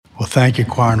Thank you,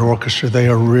 choir and orchestra. They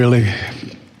are really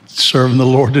serving the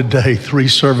Lord today. 3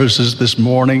 services this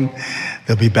morning.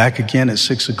 They'll be back again at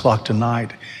 6 o'clock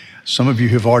tonight. Some of you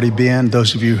have already been.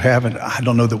 Those of you who haven't, I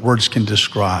don't know that words can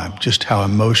describe just how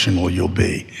emotional you'll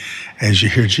be as you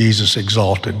hear Jesus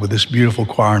exalted with this beautiful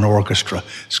choir and orchestra.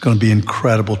 It's going to be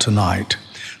incredible tonight.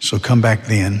 So come back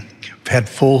then. We've had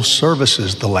full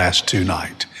services the last 2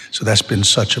 nights. So that's been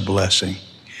such a blessing.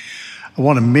 I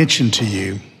want to mention to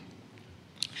you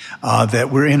that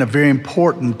we're in a very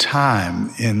important time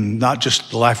in not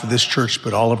just the life of this church,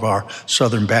 but all of our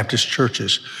Southern Baptist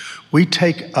churches. We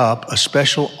take up a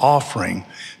special offering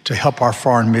to help our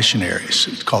foreign missionaries.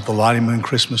 It's called the Lottie Moon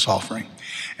Christmas Offering.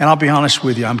 And I'll be honest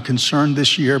with you, I'm concerned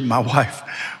this year. My wife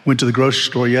went to the grocery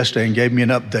store yesterday and gave me an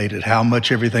update at how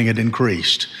much everything had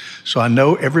increased. So I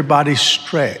know everybody's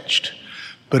stretched.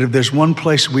 But if there's one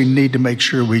place we need to make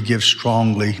sure we give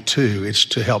strongly to, it's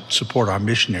to help support our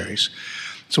missionaries.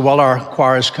 So while our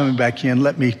choir is coming back in,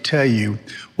 let me tell you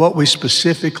what we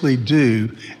specifically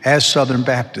do as Southern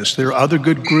Baptists. There are other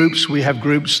good groups. We have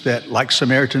groups that, like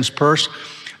Samaritan's Purse,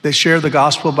 that share the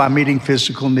gospel by meeting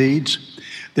physical needs.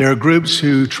 There are groups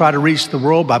who try to reach the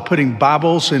world by putting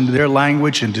Bibles into their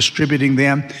language and distributing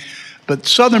them. But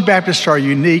Southern Baptists are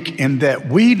unique in that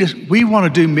we want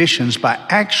to do missions by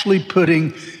actually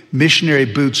putting missionary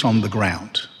boots on the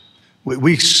ground.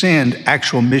 We send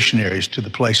actual missionaries to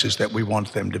the places that we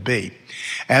want them to be.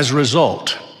 As a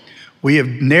result, we have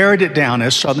narrowed it down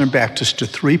as Southern Baptists to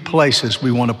 3 places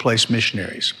we want to place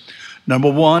missionaries.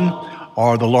 Number 1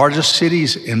 are the largest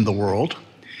cities in the world.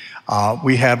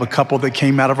 We have a couple that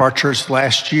came out of our church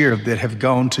last year that have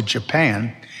gone to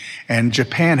Japan, and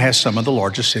Japan has some of the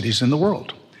largest cities in the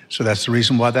world. So that's the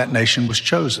reason why that nation was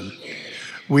chosen.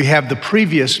 We have the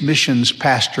previous missions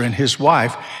pastor and his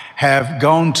wife have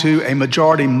gone to a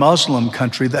majority Muslim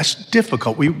country. That's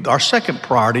difficult. Our second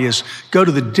priority is go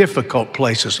to the difficult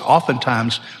places.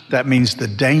 Oftentimes, that means the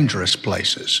dangerous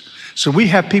places. So we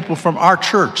have people from our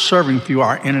church serving through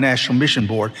our International Mission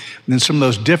Board in some of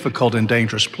those difficult and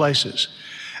dangerous places.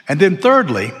 And then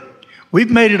thirdly, we've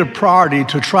made it a priority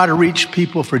to try to reach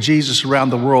people for Jesus around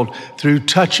the world through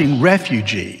touching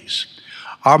refugees.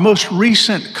 Our most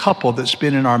recent couple that's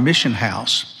been in our mission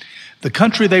house, the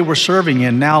country they were serving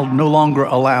in now no longer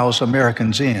allows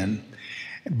Americans in.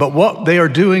 But what they are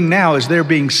doing now is they're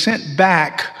being sent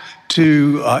back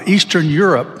to Eastern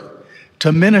Europe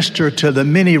to minister to the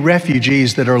many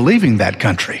refugees that are leaving that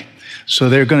country. So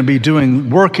they're going to be doing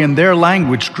work in their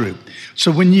language group. So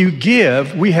when you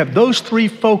give, we have those 3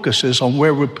 focuses on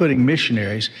where we're putting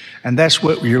missionaries, and that's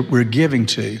what we're giving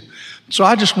to. So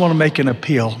I just want to make an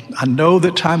appeal. I know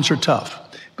that times are tough,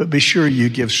 but be sure you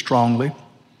give strongly.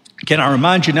 Can I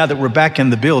remind you now that we're back in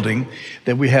the building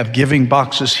that we have giving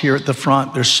boxes here at the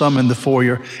front. There's some in the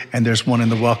foyer and there's one in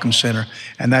the Welcome Center.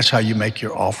 And that's how you make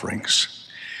your offerings.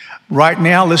 Right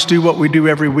now, let's do what we do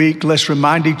every week. Let's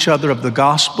remind each other of the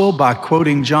gospel by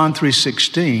quoting John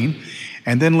 3:16.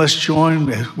 And then let's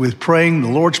join with praying the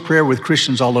Lord's Prayer with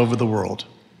Christians all over the world.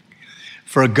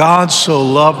 For God so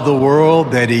loved the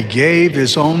world that he gave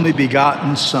his only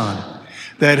begotten Son,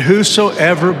 that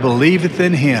whosoever believeth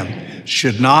in him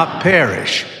should not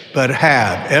perish, but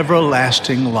have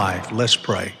everlasting life. Let's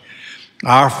pray.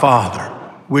 Our Father,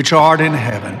 which art in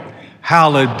heaven,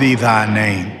 hallowed be thy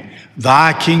name.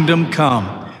 Thy kingdom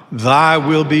come, thy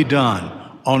will be done,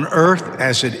 on earth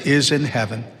as it is in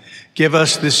heaven. Give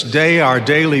us this day our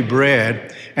daily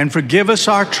bread, and forgive us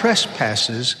our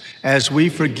trespasses as we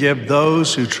forgive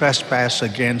those who trespass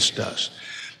against us.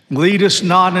 Lead us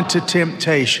not into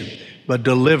temptation, but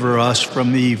deliver us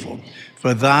from evil.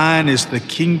 For thine is the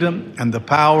kingdom and the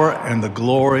power and the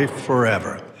glory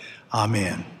forever.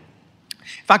 Amen.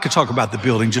 If I could talk about the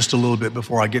building just a little bit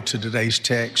before I get to today's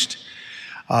text.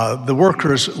 The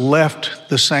workers left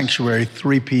the sanctuary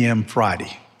 3 p.m.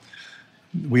 Friday.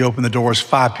 We opened the doors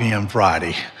 5 p.m.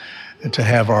 Friday to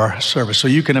have our service. So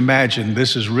you can imagine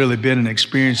this has really been an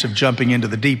experience of jumping into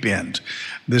the deep end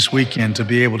this weekend to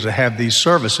be able to have these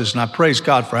services. And I praise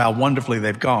God for how wonderfully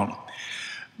they've gone.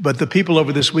 But the people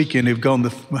over this weekend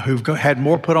who've had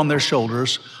more put on their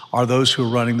shoulders are those who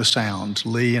are running the sound,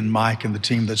 Lee and Mike and the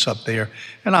team that's up there.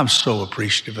 And I'm so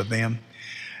appreciative of them.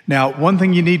 Now, one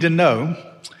thing you need to know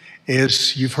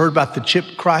is you've heard about the chip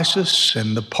crisis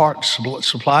and the parts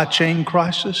supply chain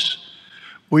crisis.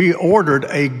 We ordered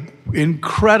an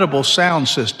incredible sound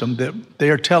system that they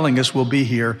are telling us will be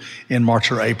here in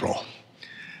March or April.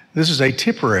 This is a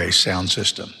temporary sound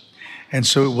system. And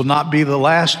so it will not be the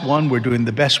last one. We're doing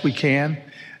the best we can,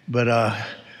 but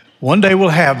one day we'll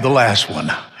have the last one.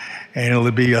 and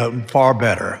it'll be far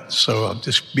better. So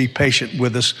just be patient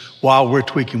with us while we're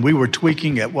tweaking. We were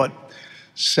tweaking at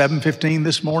 7:15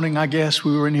 this morning, I guess.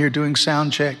 We were in here doing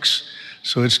sound checks.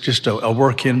 So it's just a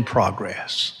work in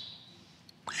progress.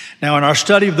 Now, in our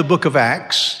study of the book of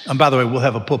Acts, and by the way, we'll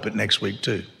have a pulpit next week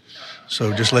too.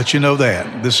 So just let you know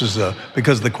that. This is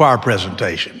because of the choir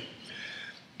presentation.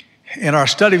 In our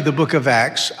study of the book of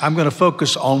Acts, I'm going to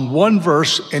focus on one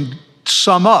verse and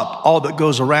sum up all that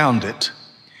goes around it.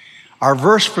 Our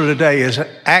verse for today is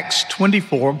Acts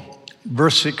 24,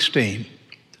 verse 16.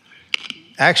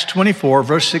 Acts 24,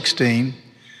 verse 16.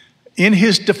 In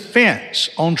his defense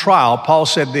on trial, Paul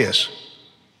said this: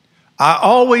 I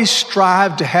always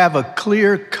strive to have a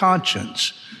clear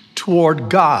conscience toward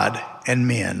God and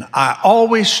men. I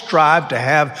always strive to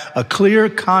have a clear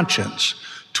conscience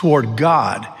toward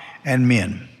God and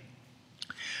men.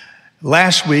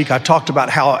 Last week, I talked about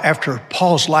how after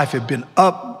Paul's life had been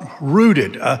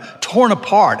uprooted, torn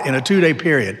apart in a 2-day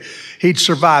period, he'd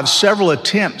survived several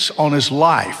attempts on his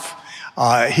life.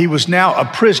 He was now a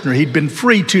prisoner. He'd been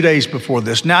free 2 days before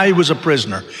this. Now he was a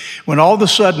prisoner. When all of a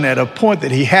sudden, at a point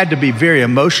that he had to be very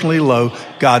emotionally low,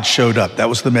 God showed up. That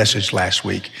was the message last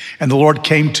week. And the Lord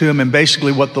came to him, and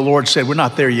basically what the Lord said, we're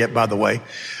not there yet, by the way.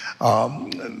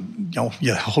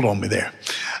 Hold on me there.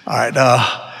 All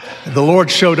right. The Lord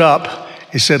showed up,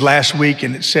 he said last week,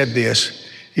 and it said this.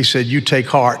 He said, you take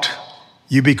heart.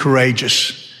 You be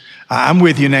courageous. I'm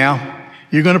with you now.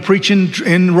 You're going to preach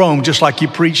in Rome just like you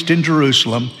preached in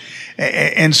Jerusalem.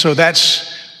 And so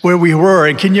that's where we were.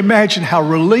 And can you imagine how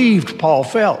relieved Paul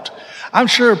felt? I'm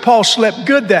sure Paul slept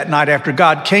good that night after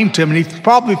God came to him, and he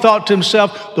probably thought to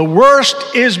himself, the worst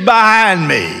is behind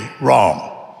me. Wrong.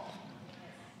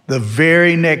 The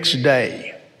very next day,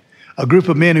 a group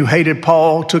of men who hated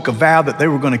Paul took a vow that they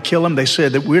were going to kill him. They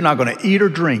said that we're not going to eat or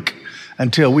drink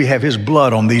until we have his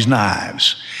blood on these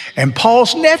knives. And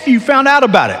Paul's nephew found out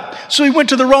about it. So he went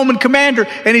to the Roman commander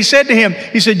and he said to him,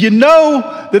 he said, you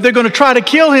know that they're going to try to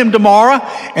kill him tomorrow.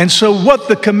 And so what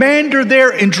the commander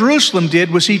there in Jerusalem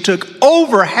did was he took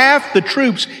over half the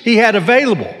troops he had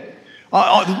available.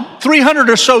 300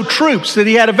 or so troops that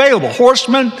he had available,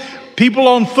 horsemen, people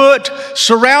on foot,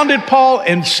 surrounded Paul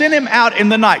and sent him out in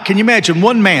the night. Can you imagine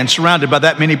one man surrounded by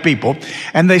that many people?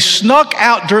 And they snuck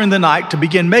out during the night to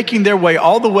begin making their way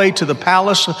all the way to the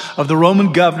palace of the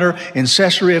Roman governor in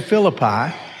Caesarea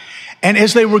Philippi. And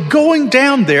as they were going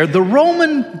down there, the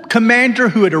Roman commander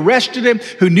who had arrested him,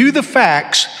 who knew the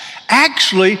facts,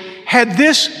 actually had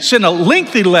sent a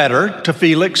lengthy letter to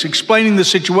Felix explaining the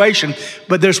situation.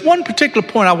 But there's one particular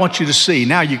point I want you to see.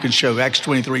 Now you can show Acts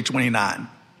 23:29.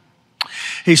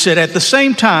 He said, at the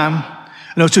same time,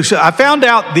 I found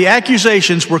out the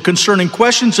accusations were concerning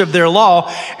questions of their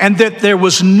law, and that there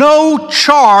was no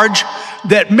charge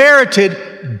that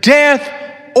merited death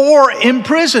or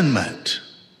imprisonment.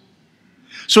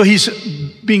 So he's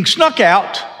being snuck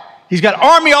out. He's got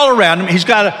army all around him. He's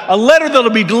got a letter that'll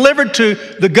be delivered to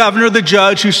the governor, the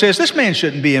judge, who says, this man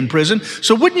shouldn't be in prison.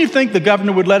 So wouldn't you think the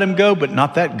governor would let him go? But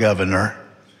not that governor.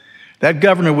 That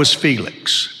governor was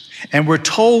Felix. And we're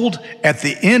told at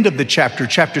the end of the chapter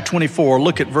 24,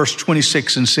 look at verse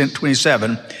 26 and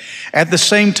 27. At the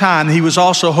same time, he was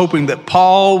also hoping that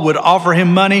Paul would offer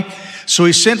him money. So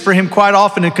he sent for him quite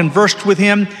often and conversed with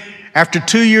him. After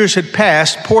 2 years had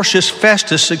passed, Porcius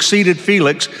Festus succeeded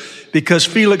Felix. Because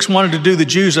Felix wanted to do the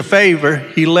Jews a favor,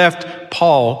 he left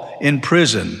Paul in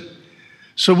prison.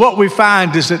 So what we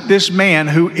find is that this man,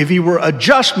 who, if he were a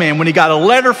just man, when he got a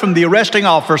letter from the arresting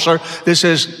officer that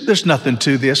says, there's nothing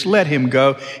to this, let him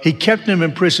go, he kept him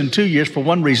in prison 2 years for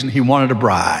one reason: he wanted a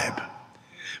bribe.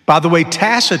 By the way,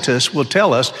 Tacitus will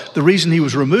tell us the reason he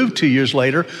was removed 2 years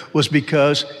later was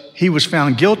because he was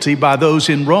found guilty by those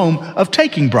in Rome of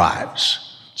taking bribes.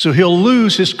 So he'll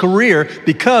lose his career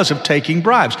because of taking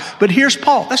bribes. But here's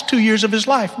Paul. That's 2 years of his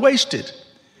life wasted.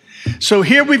 So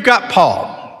here we've got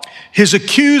Paul. His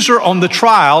accuser on the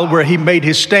trial where he made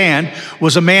his stand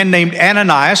was a man named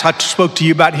Ananias. I spoke to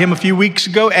you about him a few weeks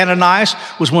ago. Ananias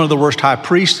was one of the worst high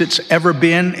priests that's ever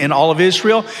been in all of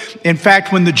Israel. In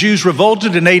fact, when the Jews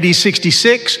revolted in AD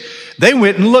 66, they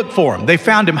went and looked for him. They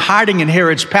found him hiding in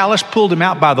Herod's palace, pulled him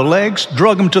out by the legs,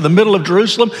 drug him to the middle of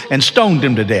Jerusalem, and stoned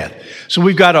him to death. So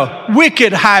we've got a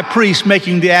wicked high priest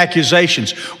making the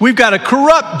accusations. We've got a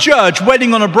corrupt judge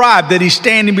waiting on a bribe that he's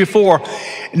standing before.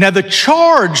 Now, the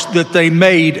charge that they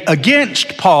made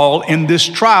against Paul in this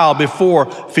trial before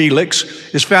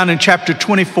Felix is found in chapter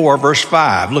 24, verse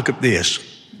 5. Look at this.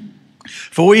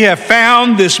 For we have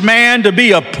found this man to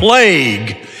be a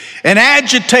plague an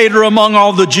agitator among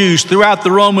all the Jews throughout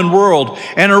the Roman world,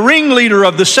 and a ringleader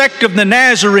of the sect of the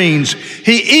Nazarenes.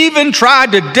 He even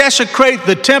tried to desecrate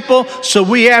the temple, so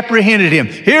we apprehended him.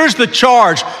 Here's the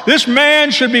charge. This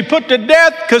man should be put to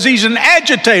death because he's an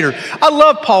agitator. I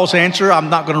love Paul's answer. I'm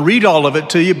not going to read all of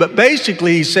it to you, but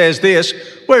basically he says this: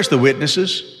 where's the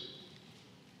witnesses?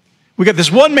 We got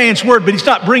this one man's word, but he's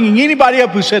not bringing anybody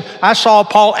up who said, I saw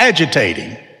Paul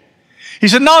agitating. He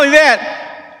said, not only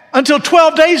that, until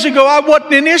 12 days ago, I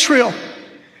wasn't in Israel.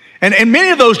 And many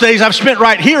of those days I've spent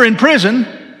right here in prison.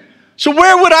 So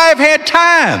where would I have had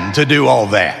time to do all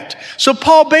that? So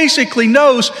Paul basically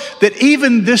knows that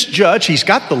even this judge, he's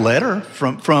got the letter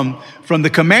from the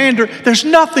commander. There's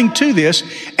nothing to this.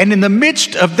 And in the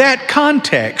midst of that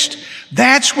context,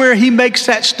 that's where he makes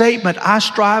that statement, I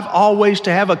strive always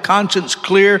to have a conscience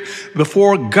clear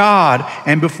before God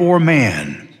and before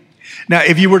man. Now,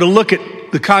 if you were to look at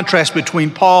the contrast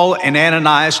between Paul and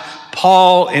Ananias,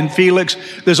 Paul and Felix,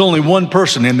 there's only one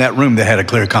person in that room that had a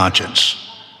clear conscience.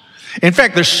 In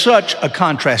fact, there's such a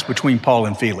contrast between Paul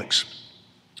and Felix.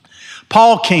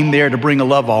 Paul came there to bring a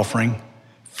love offering.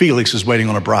 Felix is waiting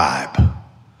on a bribe.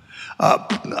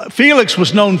 Felix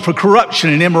was known for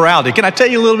corruption and immorality. Can I tell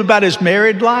you a little bit about his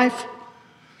married life?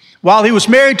 While he was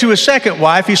married to his second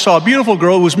wife, he saw a beautiful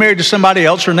girl who was married to somebody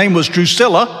else. Her name was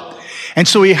Drusilla. And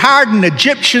so he hired an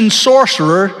Egyptian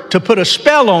sorcerer to put a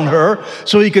spell on her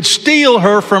so he could steal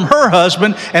her from her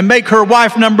husband and make her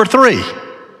wife number 3.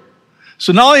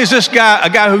 So not only is this guy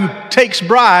a guy who takes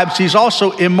bribes, he's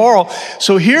also immoral.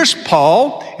 So here's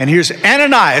Paul and here's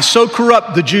Ananias, so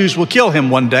corrupt the Jews will kill him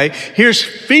one day. Here's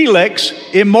Felix,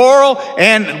 immoral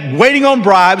and waiting on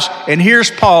bribes. And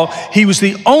here's Paul. He was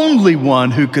the only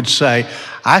one who could say,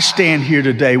 I stand here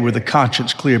today with a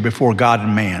conscience clear before God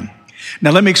and man.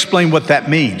 Now, let me explain what that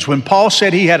means. When Paul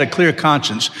said he had a clear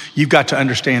conscience, you've got to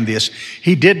understand this.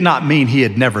 He did not mean he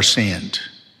had never sinned.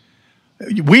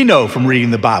 We know from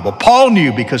reading the Bible, Paul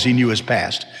knew because he knew his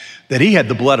past, that he had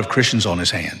the blood of Christians on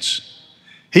his hands.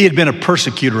 He had been a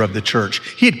persecutor of the church.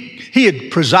 He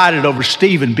had presided over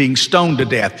Stephen being stoned to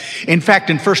death. In fact,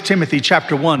 in 1 Timothy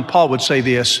chapter 1, Paul would say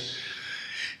this.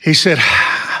 He said,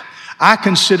 I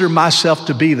consider myself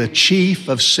to be the chief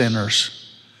of sinners,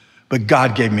 but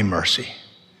God gave me mercy.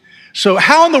 So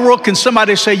how in the world can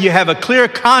somebody say you have a clear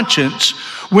conscience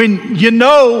when you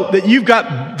know that you've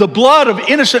got the blood of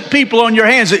innocent people on your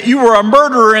hands, that you were a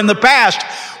murderer in the past?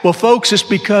 Well, folks, it's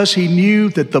because he knew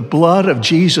that the blood of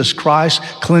Jesus Christ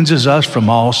cleanses us from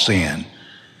all sin.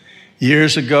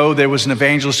 Years ago, there was an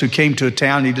evangelist who came to a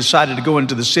town. He decided to go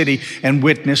into the city and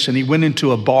witness, and he went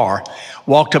into a bar,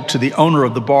 walked up to the owner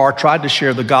of the bar, tried to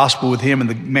share the gospel with him, and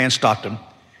the man stopped him.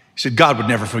 He said, God would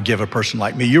never forgive a person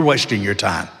like me. You're wasting your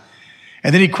time.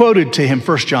 And then he quoted to him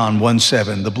 1 John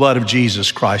 1:7, the blood of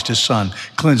Jesus Christ, his son,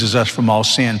 cleanses us from all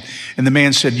sin. And the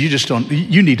man said,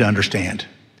 you need to understand.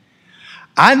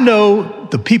 I know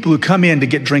the people who come in to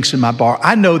get drinks in my bar,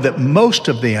 I know that most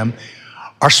of them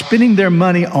are spending their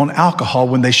money on alcohol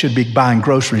when they should be buying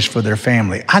groceries for their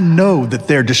family. I know that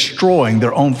they're destroying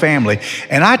their own family.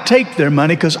 And I take their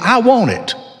money because I want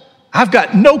it. I've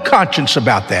got no conscience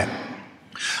about that.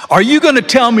 Are you going to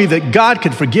tell me that God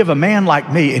can forgive a man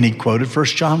like me? And he quoted 1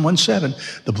 John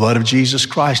 1:7, the blood of Jesus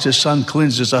Christ, his son,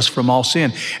 cleanses us from all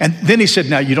sin. And then he said,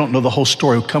 now you don't know the whole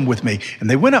story, come with me. And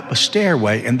they went up a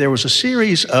stairway and there was a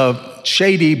series of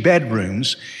shady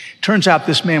bedrooms. Turns out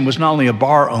this man was not only a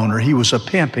bar owner, he was a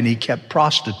pimp and he kept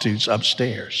prostitutes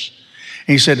upstairs.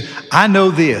 And he said, I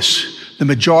know this, the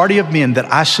majority of men that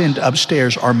I send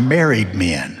upstairs are married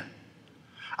men.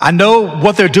 I know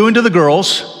what they're doing to the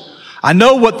girls. I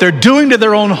know what they're doing to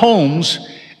their own homes,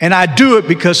 and I do it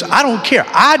because I don't care.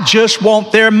 I just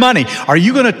want their money. Are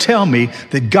you going to tell me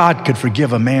that God could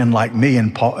forgive a man like me?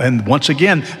 And once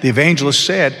again, the evangelist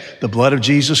said, the blood of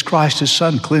Jesus Christ, his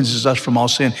son, cleanses us from all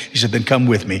sin. He said, then come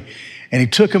with me. And he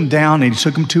took him down and he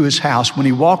took him to his house. When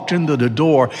he walked into the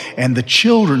door and the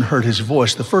children heard his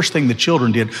voice, the first thing the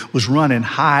children did was run and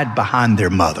hide behind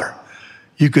their mother.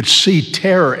 You could see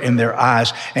terror in their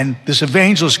eyes. And this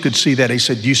evangelist could see that. He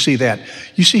said, you see that?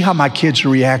 You see how my kids are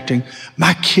reacting?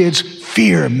 My kids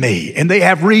fear me, and they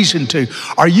have reason to.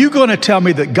 Are you going to tell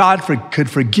me that God could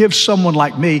forgive someone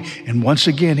like me? And once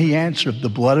again, he answered, the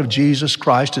blood of Jesus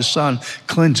Christ, his son,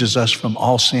 cleanses us from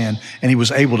all sin. And he was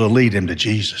able to lead him to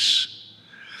Jesus.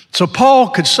 So Paul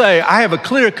could say, I have a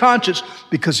clear conscience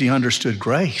because he understood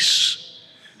grace.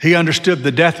 He understood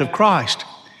the death of Christ.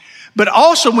 But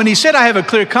also when he said, I have a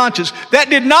clear conscience, that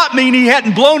did not mean he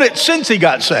hadn't blown it since he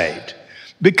got saved.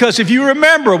 Because if you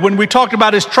remember when we talked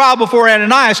about his trial before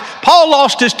Ananias, Paul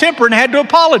lost his temper and had to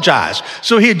apologize.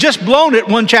 So he had just blown it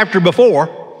one chapter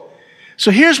before. So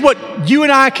here's what you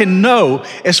and I can know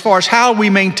as far as how we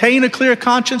maintain a clear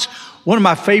conscience. One of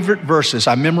my favorite verses,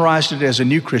 I memorized it as a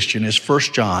new Christian, is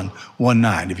 1 John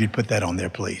 1:9. If you'd put that on there,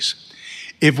 please.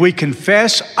 If we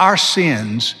confess our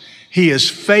sins, he is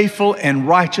faithful and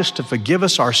righteous to forgive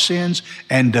us our sins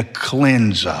and to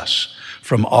cleanse us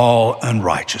from all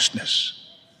unrighteousness.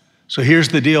 So here's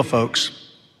the deal, folks.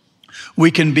 We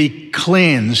can be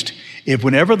cleansed if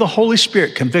whenever the Holy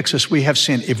Spirit convicts us we have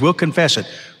sinned, if we'll confess it,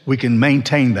 we can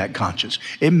maintain that conscience.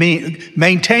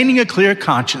 Maintaining a clear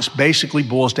conscience basically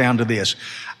boils down to this.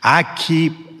 I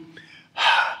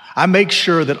make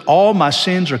sure that all my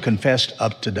sins are confessed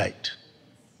up to date.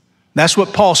 That's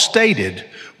what Paul stated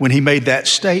when he made that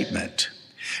statement.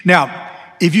 Now,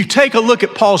 if you take a look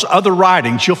at Paul's other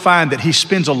writings, you'll find that he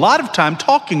spends a lot of time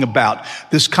talking about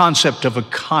this concept of a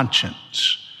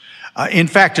conscience. In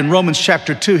fact, in Romans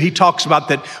chapter 2, he talks about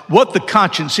that what the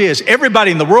conscience is.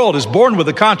 Everybody in the world is born with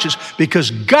a conscience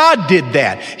because God did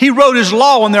that. He wrote his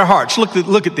law on their hearts.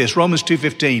 Look at this, Romans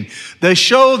 2:15. They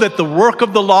show that the work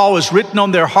of the law is written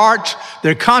on their hearts.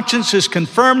 Their consciences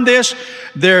confirm this.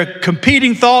 Their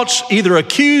competing thoughts either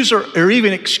accuse or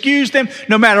even excuse them.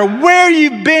 No matter where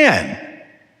you've been,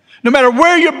 no matter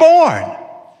where you're born,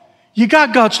 you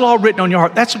got God's law written on your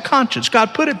heart. That's a conscience.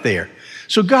 God put it there.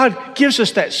 So God gives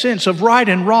us that sense of right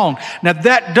and wrong. Now,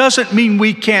 that doesn't mean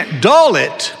we can't dull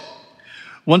it.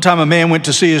 One time a man went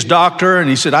to see his doctor and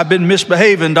he said, I've been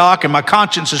misbehaving, doc, and my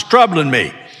conscience is troubling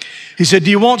me. He said,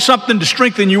 do you want something to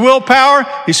strengthen your willpower?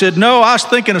 He said, no, I was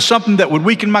thinking of something that would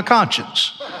weaken my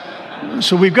conscience.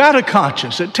 So we've got a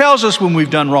conscience. It tells us when we've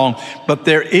done wrong, but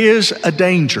there is a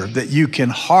danger that you can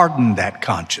harden that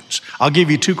conscience. I'll give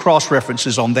you two cross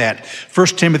references on that. 1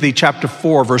 Timothy chapter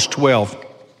 4, verse 12.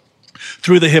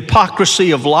 Through the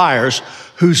hypocrisy of liars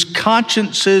whose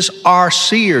consciences are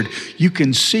seared. You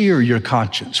can sear your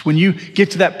conscience. When you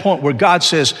get to that point where God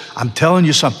says, I'm telling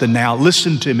you something now,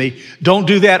 listen to me, don't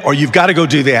do that, or you've got to go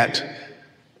do that.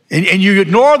 And you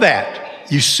ignore that.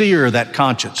 You sear that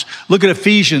conscience. Look at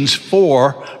Ephesians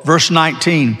 4, verse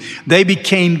 19. They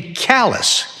became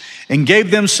callous and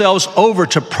gave themselves over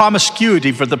to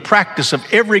promiscuity for the practice of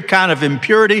every kind of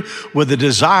impurity with a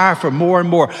desire for more and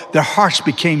more. Their hearts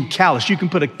became callous. You can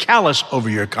put a callous over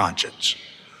your conscience.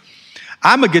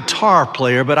 I'm a guitar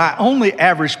player, but I only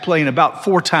average playing about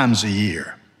 4 times a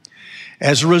year.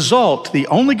 As a result, the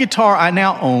only guitar I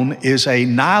now own is a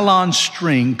nylon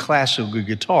string classical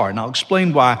guitar. And I'll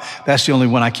explain why that's the only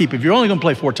one I keep. If you're only gonna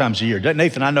play 4 times a year,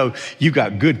 Nathan, I know you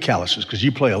got good calluses because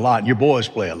you play a lot and your boys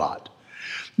play a lot.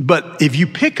 But if you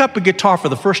pick up a guitar for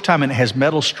the first time and it has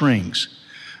metal strings,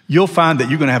 you'll find that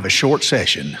you're going to have a short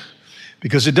session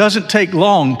because it doesn't take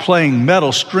long playing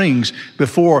metal strings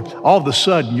before all of a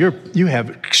sudden you have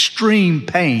extreme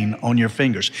pain on your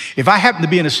fingers. If I happen to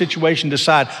be in a situation,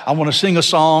 decide I want to sing a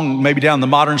song, maybe down the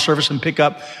modern service and pick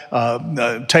up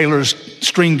Taylor's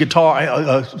string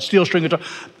guitar, steel string guitar,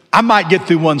 I might get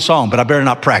through one song, but I better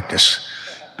not practice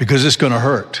because it's going to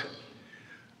hurt.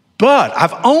 But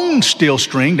I've owned steel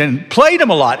stringed and played them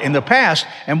a lot in the past.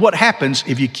 And what happens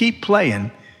if you keep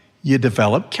playing, you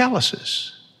develop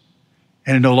calluses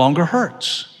and it no longer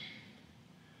hurts.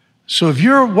 So if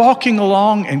you're walking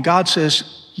along and God says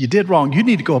you did wrong, you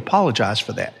need to go apologize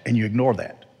for that and you ignore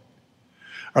that.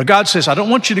 Or God says, I don't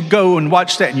want you to go and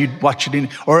watch that and you watch it.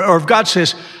 Or if God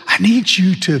says, I need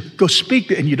you to go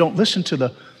speak and you don't listen to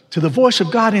the voice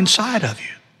of God inside of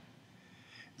you.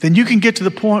 Then you can get to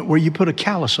the point where you put a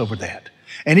callus over that.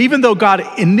 And even though God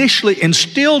initially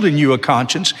instilled in you a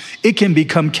conscience, it can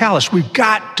become callous. We've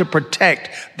got to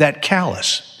protect that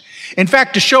callus. In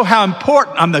fact, to show how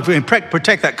important,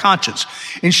 protect that conscience,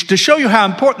 and to show you how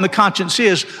important the conscience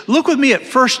is, look with me at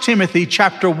 1 Timothy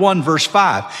chapter 1, verse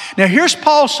 5. Now here's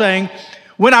Paul saying,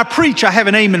 when I preach, I have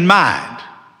an aim in mind.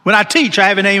 When I teach, I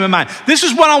have an aim in mind. This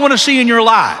is what I want to see in your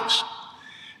lives.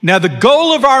 Now the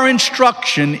goal of our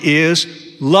instruction is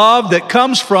love that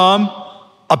comes from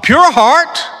a pure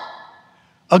heart,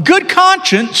 a good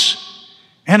conscience,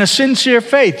 and a sincere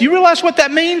faith. You realize what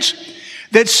that means?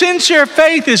 That sincere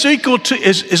faith is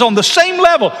is on the same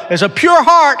level as a pure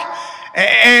heart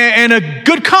and a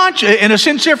good conscience and a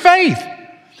sincere faith.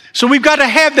 So we've got to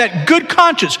have that good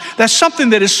conscience. That's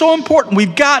something that is so important.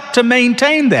 We've got to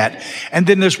maintain that. And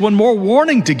then there's one more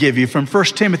warning to give you from 1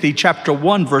 Timothy chapter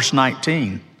 1, verse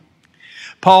 19.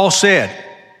 Paul said,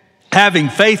 having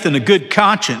faith and a good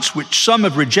conscience, which some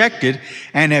have rejected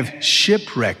and have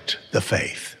shipwrecked the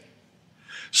faith.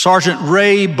 Sergeant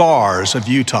Ray Bars of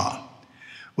Utah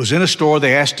was in a store.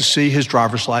 They asked to see his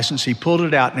driver's license. He pulled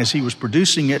it out, and as he was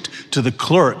producing it to the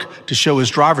clerk to show his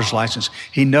driver's license,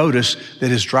 he noticed that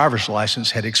his driver's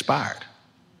license had expired.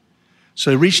 So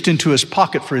he reached into his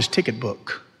pocket for his ticket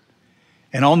book.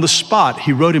 And on the spot,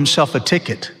 he wrote himself a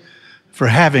ticket for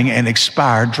having an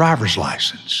expired driver's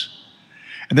license.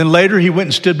 And then later he went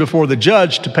and stood before the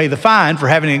judge to pay the fine for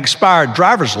having an expired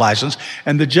driver's license.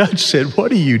 And the judge said,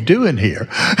 "What are you doing here?"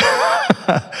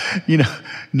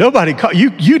 Nobody caught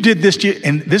you. You did this.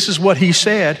 And this is what he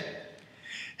said.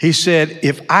 He said,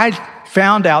 "If I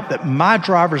found out that my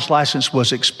driver's license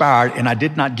was expired and I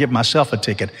did not give myself a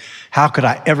ticket, how could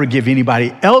I ever give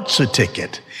anybody else a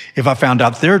ticket if I found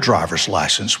out their driver's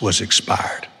license was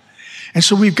expired?" And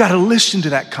so we've got to listen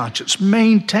to that conscience,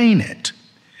 maintain it.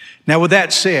 Now, with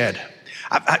that said,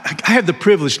 I have the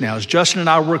privilege now, as Justin and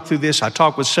I work through this, I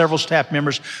talk with several staff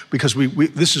members because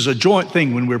this is a joint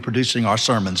thing when we're producing our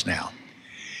sermons now.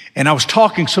 And I was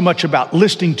talking so much about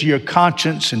listening to your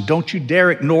conscience and don't you dare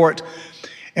ignore it.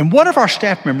 And one of our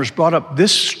staff members brought up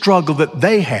this struggle that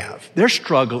they have. Their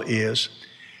struggle is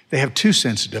they have too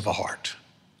sensitive a heart.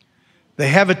 They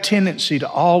have a tendency to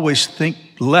always think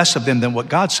less of them than what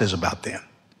God says about them.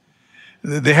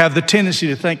 They have the tendency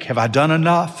to think, have I done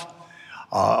enough?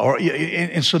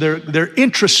 And so they're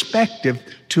introspective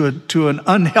to an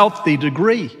unhealthy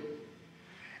degree.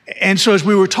 And so as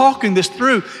we were talking this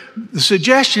through, the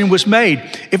suggestion was made,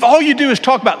 if all you do is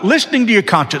talk about listening to your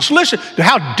conscience, listen,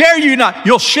 how dare you not,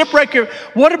 you'll shipwreck your,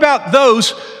 what about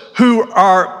those who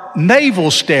are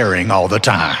navel staring all the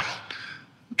time?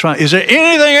 Is there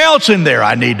anything else in there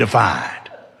I need to find?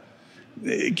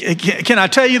 Can I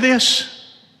tell you this?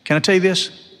 Can I tell you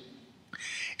this?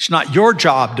 It's not your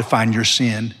job to find your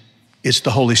sin. It's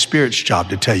the Holy Spirit's job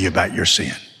to tell you about your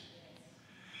sin.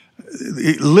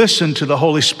 Listen to the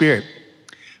Holy Spirit,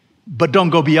 but don't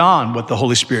go beyond what the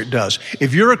Holy Spirit does.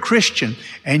 If you're a Christian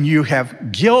and you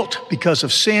have guilt because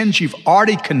of sins you've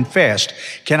already confessed,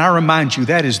 can I remind you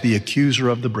that is the accuser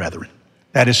of the brethren.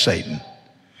 That is Satan.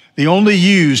 The only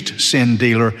used sin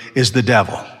dealer is the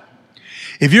devil.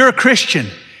 If you're a Christian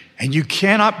and you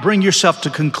cannot bring yourself to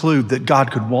conclude that God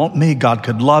could want me, God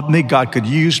could love me, God could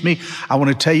use me, I want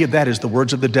to tell you that is the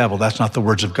words of the devil. That's not the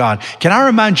words of God. Can I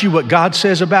remind you what God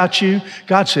says about you?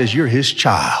 God says you're his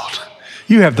child.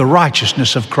 You have the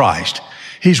righteousness of Christ.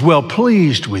 He's well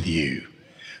pleased with you.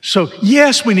 So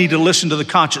yes, we need to listen to the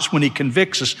conscience when he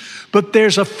convicts us, but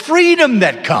there's a freedom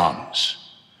that comes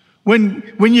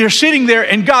when you're sitting there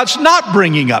and God's not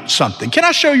bringing up something. Can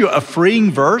I show you a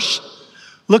freeing verse?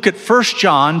 Look at 1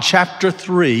 John chapter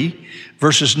 3,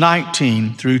 verses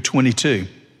 19 through 22.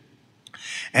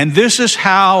 And this is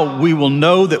how we will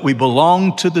know that we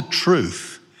belong to the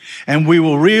truth, and we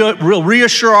will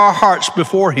reassure our hearts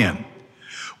before him.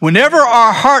 Whenever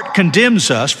our heart condemns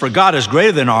us, for God is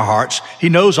greater than our hearts, he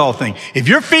knows all things. If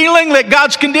you're feeling that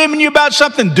God's condemning you about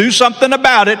something, do something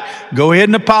about it. Go ahead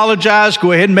and apologize.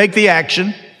 Go ahead and make the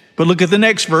action. But look at the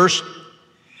next verse.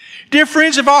 Dear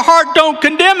friends, if our heart don't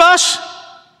condemn us,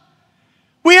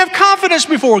 we have confidence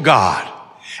before God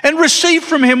and receive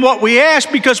from him what we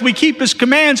ask because we keep his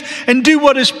commands and do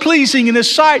what is pleasing in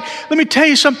his sight. Let me tell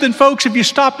you something, folks. If you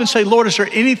stop and say, Lord, is there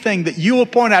anything that you will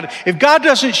point out? If God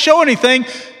doesn't show anything,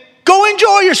 go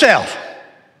enjoy yourself.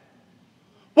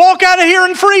 Walk out of here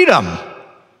in freedom.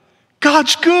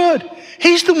 God's good.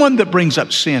 He's the one that brings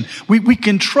up sin. We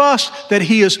can trust that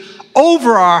he is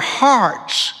over our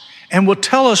hearts and will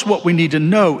tell us what we need to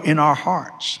know in our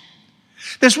hearts.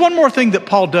 There's one more thing that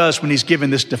Paul does when he's given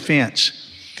this defense.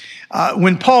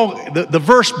 When Paul, the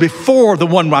verse before the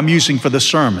one I'm using for the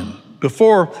sermon,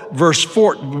 before verse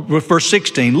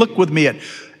 16, look with me at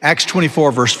Acts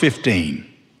 24, verse 15.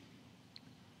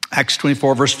 Acts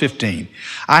 24, verse 15.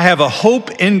 I have a hope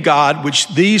in God, which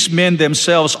these men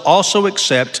themselves also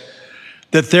accept,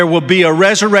 that there will be a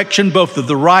resurrection both of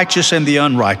the righteous and the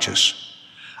unrighteous.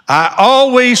 I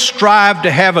always strive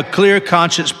to have a clear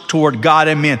conscience toward God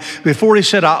and men. Before he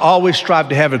said, I always strive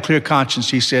to have a clear conscience,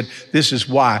 he said, this is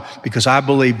why, because I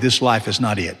believe this life is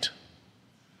not it.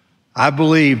 I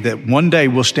believe that one day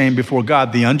we'll stand before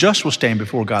God. The unjust will stand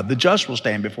before God. The just will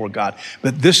stand before God.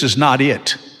 But this is not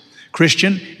it.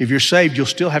 Christian, if you're saved, you'll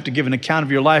still have to give an account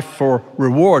of your life for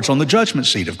rewards on the judgment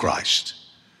seat of Christ.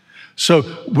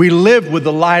 So we live with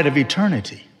the light of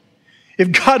eternity.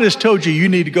 If God has told you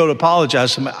need to go to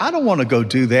apologize to somebody, I don't want to go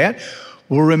do that.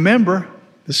 Well, remember,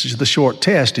 this is the short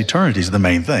test. Eternity is the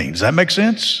main thing. Does that make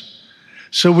sense?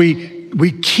 So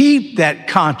we keep that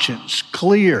conscience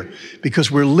clear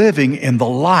because we're living in the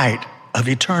light of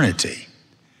eternity.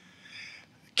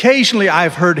 Occasionally,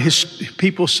 I've heard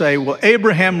people say, well,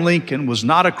 Abraham Lincoln was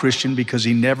not a Christian because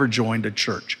he never joined a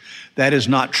church. That is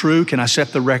not true. Can I set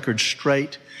the record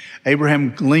straight?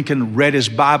 Abraham Lincoln read his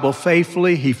Bible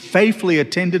faithfully. He faithfully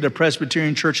attended a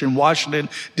Presbyterian church in Washington,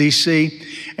 D.C.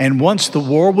 And once the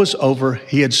war was over,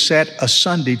 he had set a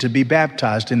Sunday to be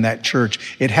baptized in that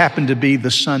church. It happened to be the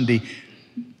Sunday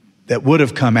that would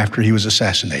have come after he was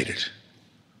assassinated.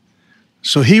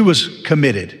 So he was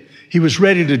committed. He was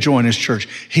ready to join his church.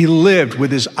 He lived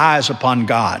with his eyes upon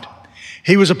God.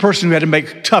 He was a person who had to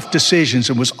make tough decisions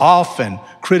and was often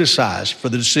criticized for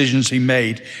the decisions he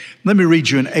made. Let me read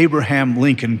you an Abraham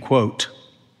Lincoln quote.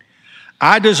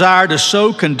 I desire to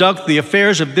so conduct the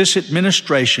affairs of this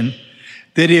administration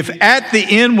that if at the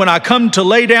end, when I come to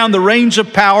lay down the reins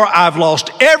of power, I've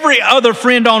lost every other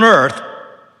friend on earth,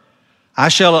 I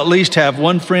shall at least have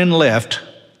one friend left.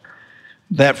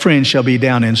 That friend shall be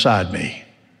down inside me.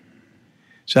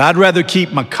 So I'd rather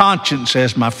keep my conscience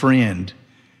as my friend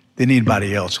than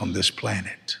anybody else on this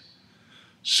planet.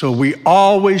 So we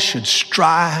always should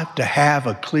strive to have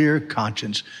a clear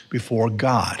conscience before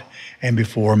God and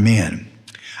before men.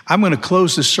 I'm going to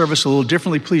close this service a little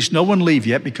differently. Please, no one leave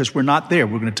yet because we're not there.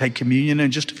 We're going to take communion in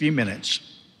just a few minutes.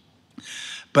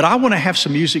 But I want to have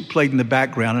some music played in the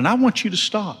background, and I want you to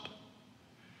stop.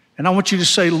 And I want you to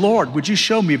say, Lord, would you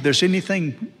show me if there's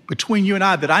anything between you and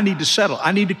I that I need to settle,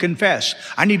 I need to confess,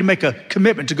 I need to make a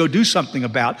commitment to go do something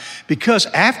about. Because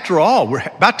after all, we're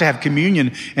about to have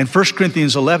communion. In 1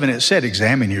 Corinthians 11, it said,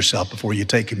 examine yourself before you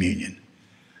take communion.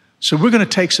 So we're going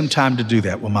to take some time to do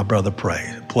that when my brother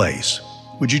plays.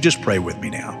 Would you just pray with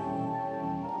me now?